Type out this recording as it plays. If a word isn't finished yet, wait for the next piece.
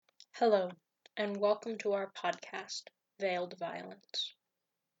Hello, and welcome to our podcast, Veiled Violence.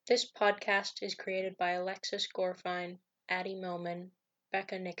 This podcast is created by Alexis Gorfine, Addie Millman,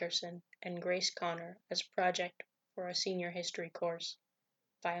 Becca Nickerson, and Grace Connor as a project for our senior history course,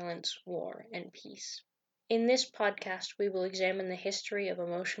 Violence, War, and Peace. In this podcast, we will examine the history of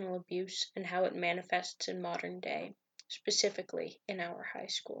emotional abuse and how it manifests in modern day, specifically in our high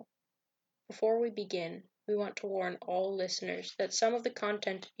school. Before we begin, we want to warn all listeners that some of the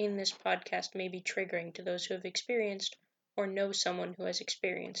content in this podcast may be triggering to those who have experienced or know someone who has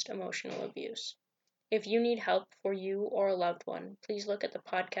experienced emotional abuse. If you need help for you or a loved one, please look at the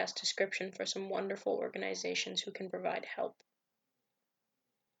podcast description for some wonderful organizations who can provide help.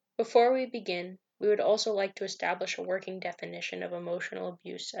 Before we begin, we would also like to establish a working definition of emotional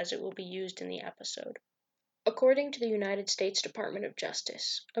abuse as it will be used in the episode. According to the United States Department of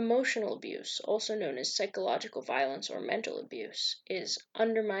Justice, emotional abuse, also known as psychological violence or mental abuse, is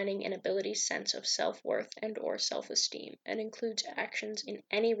undermining an ability's sense of self-worth and/or self-esteem and includes actions in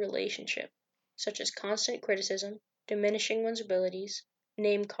any relationship, such as constant criticism, diminishing one's abilities,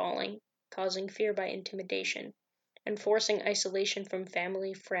 name-calling, causing fear by intimidation, and forcing isolation from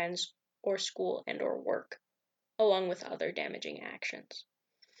family, friends, or school and/or work, along with other damaging actions.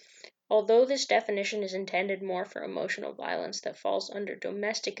 Although this definition is intended more for emotional violence that falls under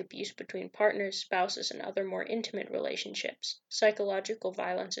domestic abuse between partners, spouses, and other more intimate relationships, psychological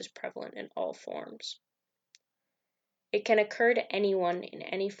violence is prevalent in all forms. It can occur to anyone in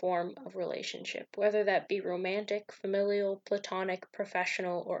any form of relationship, whether that be romantic, familial, platonic,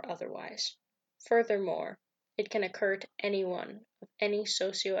 professional, or otherwise. Furthermore, it can occur to anyone of any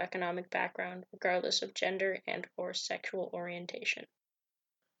socioeconomic background, regardless of gender and/or sexual orientation.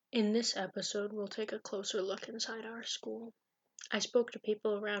 In this episode, we'll take a closer look inside our school. I spoke to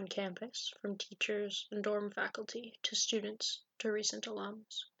people around campus, from teachers and dorm faculty to students to recent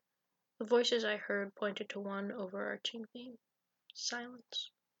alums. The voices I heard pointed to one overarching theme: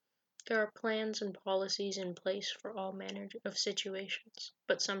 silence. There are plans and policies in place for all manner of situations,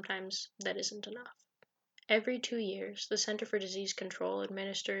 but sometimes that isn't enough. Every 2 years, the Center for Disease Control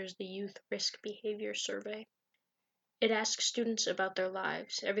administers the Youth Risk Behavior Survey. It asks students about their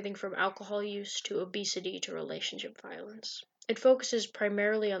lives, everything from alcohol use to obesity to relationship violence. It focuses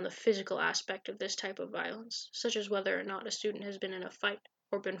primarily on the physical aspect of this type of violence, such as whether or not a student has been in a fight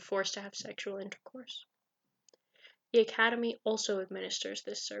or been forced to have sexual intercourse. The Academy also administers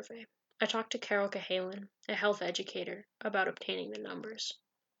this survey. I talked to Carol Cahalan, a health educator, about obtaining the numbers.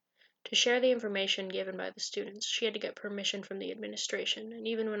 To share the information given by the students, she had to get permission from the administration, and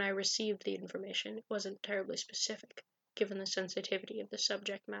even when I received the information, it wasn't terribly specific, given the sensitivity of the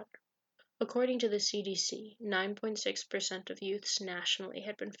subject matter. According to the CDC, 9.6% of youths nationally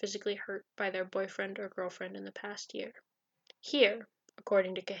had been physically hurt by their boyfriend or girlfriend in the past year. Here,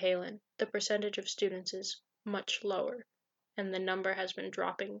 according to Cahalan, the percentage of students is much lower, and the number has been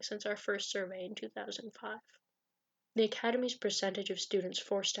dropping since our first survey in 2005. The Academy's percentage of students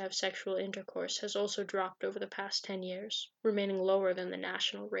forced to have sexual intercourse has also dropped over the past 10 years, remaining lower than the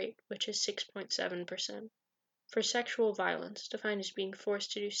national rate, which is 6.7%. For sexual violence, defined as being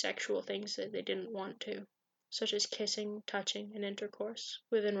forced to do sexual things that they didn't want to, such as kissing, touching, and intercourse,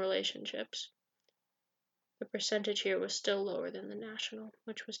 within relationships, the percentage here was still lower than the national,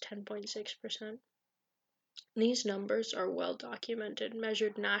 which was 10.6%. These numbers are well documented,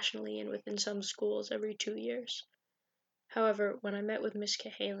 measured nationally and within some schools every 2 years. However, when I met with Ms.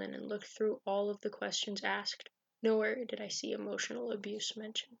 Cahalan and looked through all of the questions asked, nowhere did I see emotional abuse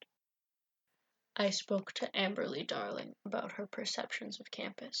mentioned. I spoke to Amberly Darling about her perceptions of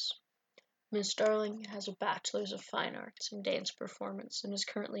campus. Ms. Darling has a Bachelor's of Fine Arts in Dance Performance and is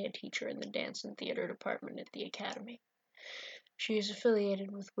currently a teacher in the Dance and Theater Department at the Academy. She is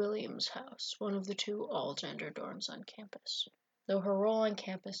affiliated with Williams House, one of the 2 all-gender dorms on campus. Though her role on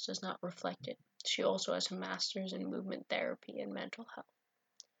campus does not reflect it, she also has a master's in movement therapy and mental health.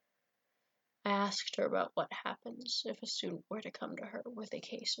 I asked her about what happens if a student were to come to her with a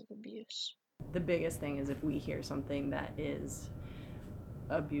case of abuse. The biggest thing is if we hear something that is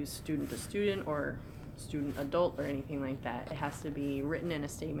abuse student to student or student adult or anything like that, it has to be written in a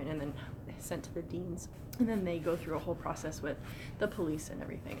statement and then sent to the deans, and then they go through a whole process with the police and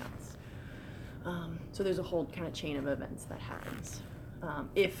everything else. So there's a whole kind of chain of events that happens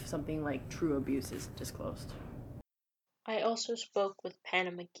if something like true abuse is disclosed. I also spoke with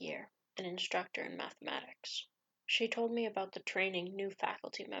Panna McGeer, an instructor in mathematics. She told me about the training new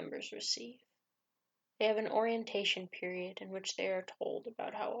faculty members receive. They have an orientation period in which they are told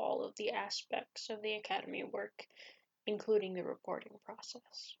about how all of the aspects of the academy work, including the reporting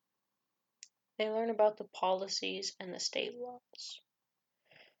process. They learn about the policies and the state laws.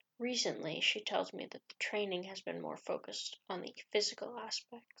 Recently, she tells me that the training has been more focused on the physical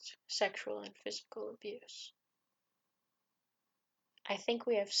aspects, sexual and physical abuse. I think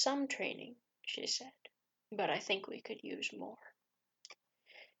we have some training, she said, but I think we could use more.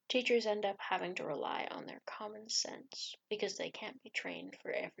 Teachers end up having to rely on their common sense because they can't be trained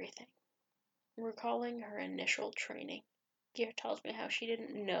for everything. Recalling her initial training, Gear tells me how she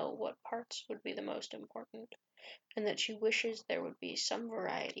didn't know what parts would be the most important, and that she wishes there would be some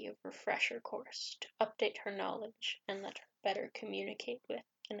variety of refresher course to update her knowledge and let her better communicate with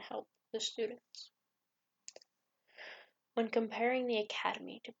and help the students. When comparing the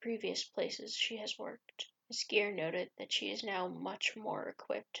academy to previous places she has worked, Ms. Gear noted that she is now much more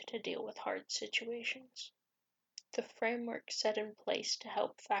equipped to deal with hard situations. The framework set in place to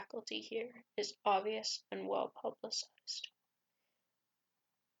help faculty here is obvious and well publicized.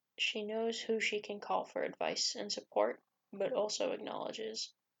 She knows who she can call for advice and support, but also acknowledges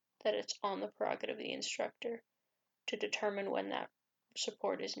that it's on the prerogative of the instructor to determine when that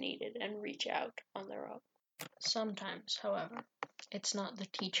support is needed and reach out on their own. Sometimes, however, it's not the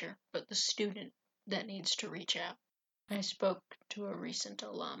teacher, but the student that needs to reach out. I spoke to a recent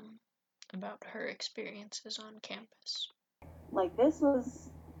alum about her experiences on campus. Like, this was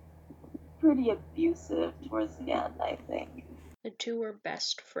pretty abusive towards the end, I think. The two were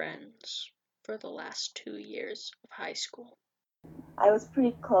best friends for the last 2 years of high school. I was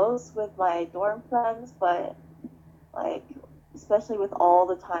pretty close with my dorm friends, but, like, especially with all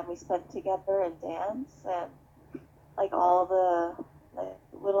the time we spent together in dance and, like, all the like,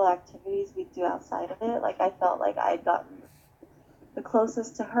 little activities we do outside of it, like, I felt like I'd gotten the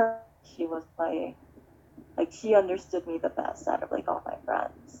closest to her. She was like, she understood me the best out of, like, all my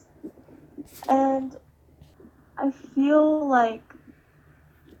friends. And I feel like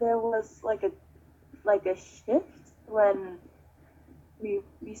there was, like a shift when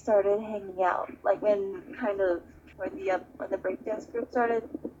we started hanging out. Like when kind of when the breakdance group started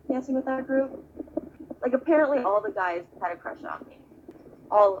dancing with our group. Like apparently all the guys had a crush on me,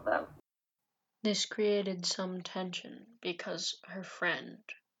 all of them. This created some tension because her friend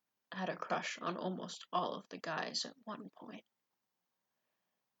had a crush on almost all of the guys at one point,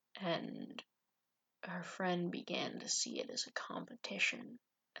 and her friend began to see it as a competition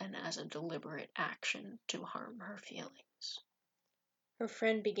and as a deliberate action to harm her feelings. Her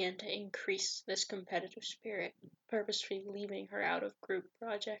friend began to increase this competitive spirit, purposefully leaving her out of group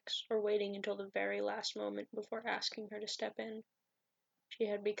projects or waiting until the very last moment before asking her to step in. She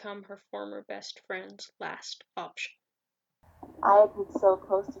had become her former best friend's last option. I had been so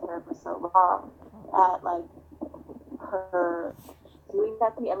close to her for so long that like her doing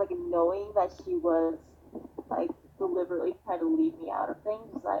that to me and like knowing that she was like deliberately trying to leave me out of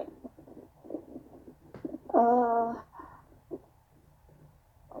things, like uh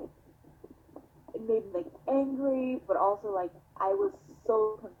like it made me like angry, but also like I was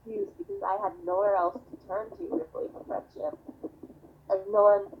so confused because I had nowhere else to turn to really for friendship. Like no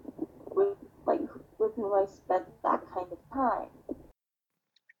one with like with whom I spent that kind of time.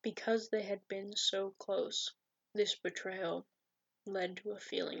 Because they had been so close, this betrayal led to a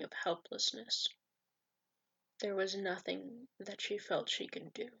feeling of helplessness. There was nothing that she felt she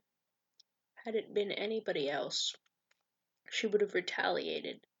could do. Had it been anybody else, she would have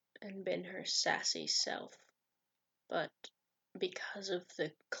retaliated and been her sassy self. But because of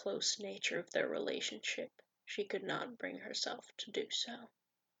the close nature of their relationship, she could not bring herself to do so.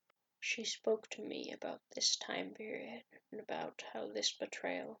 She spoke to me about this time period and about how this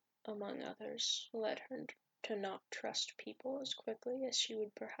betrayal, among others, led her to not trust people as quickly as she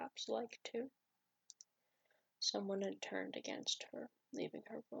would perhaps like to. Someone had turned against her, leaving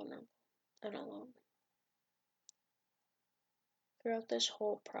her vulnerable and alone. Throughout this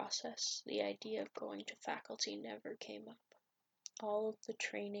whole process, the idea of going to faculty never came up. All of the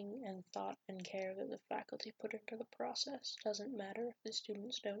training and thought and care that the faculty put into the process doesn't matter if the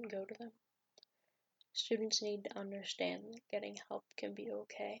students don't go to them. Students need to understand that getting help can be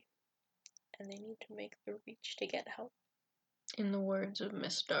okay, and they need to make the reach to get help. In the words of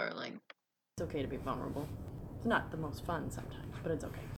Miss Darling, It's okay to be vulnerable. It's not the most fun sometimes, but it's okay.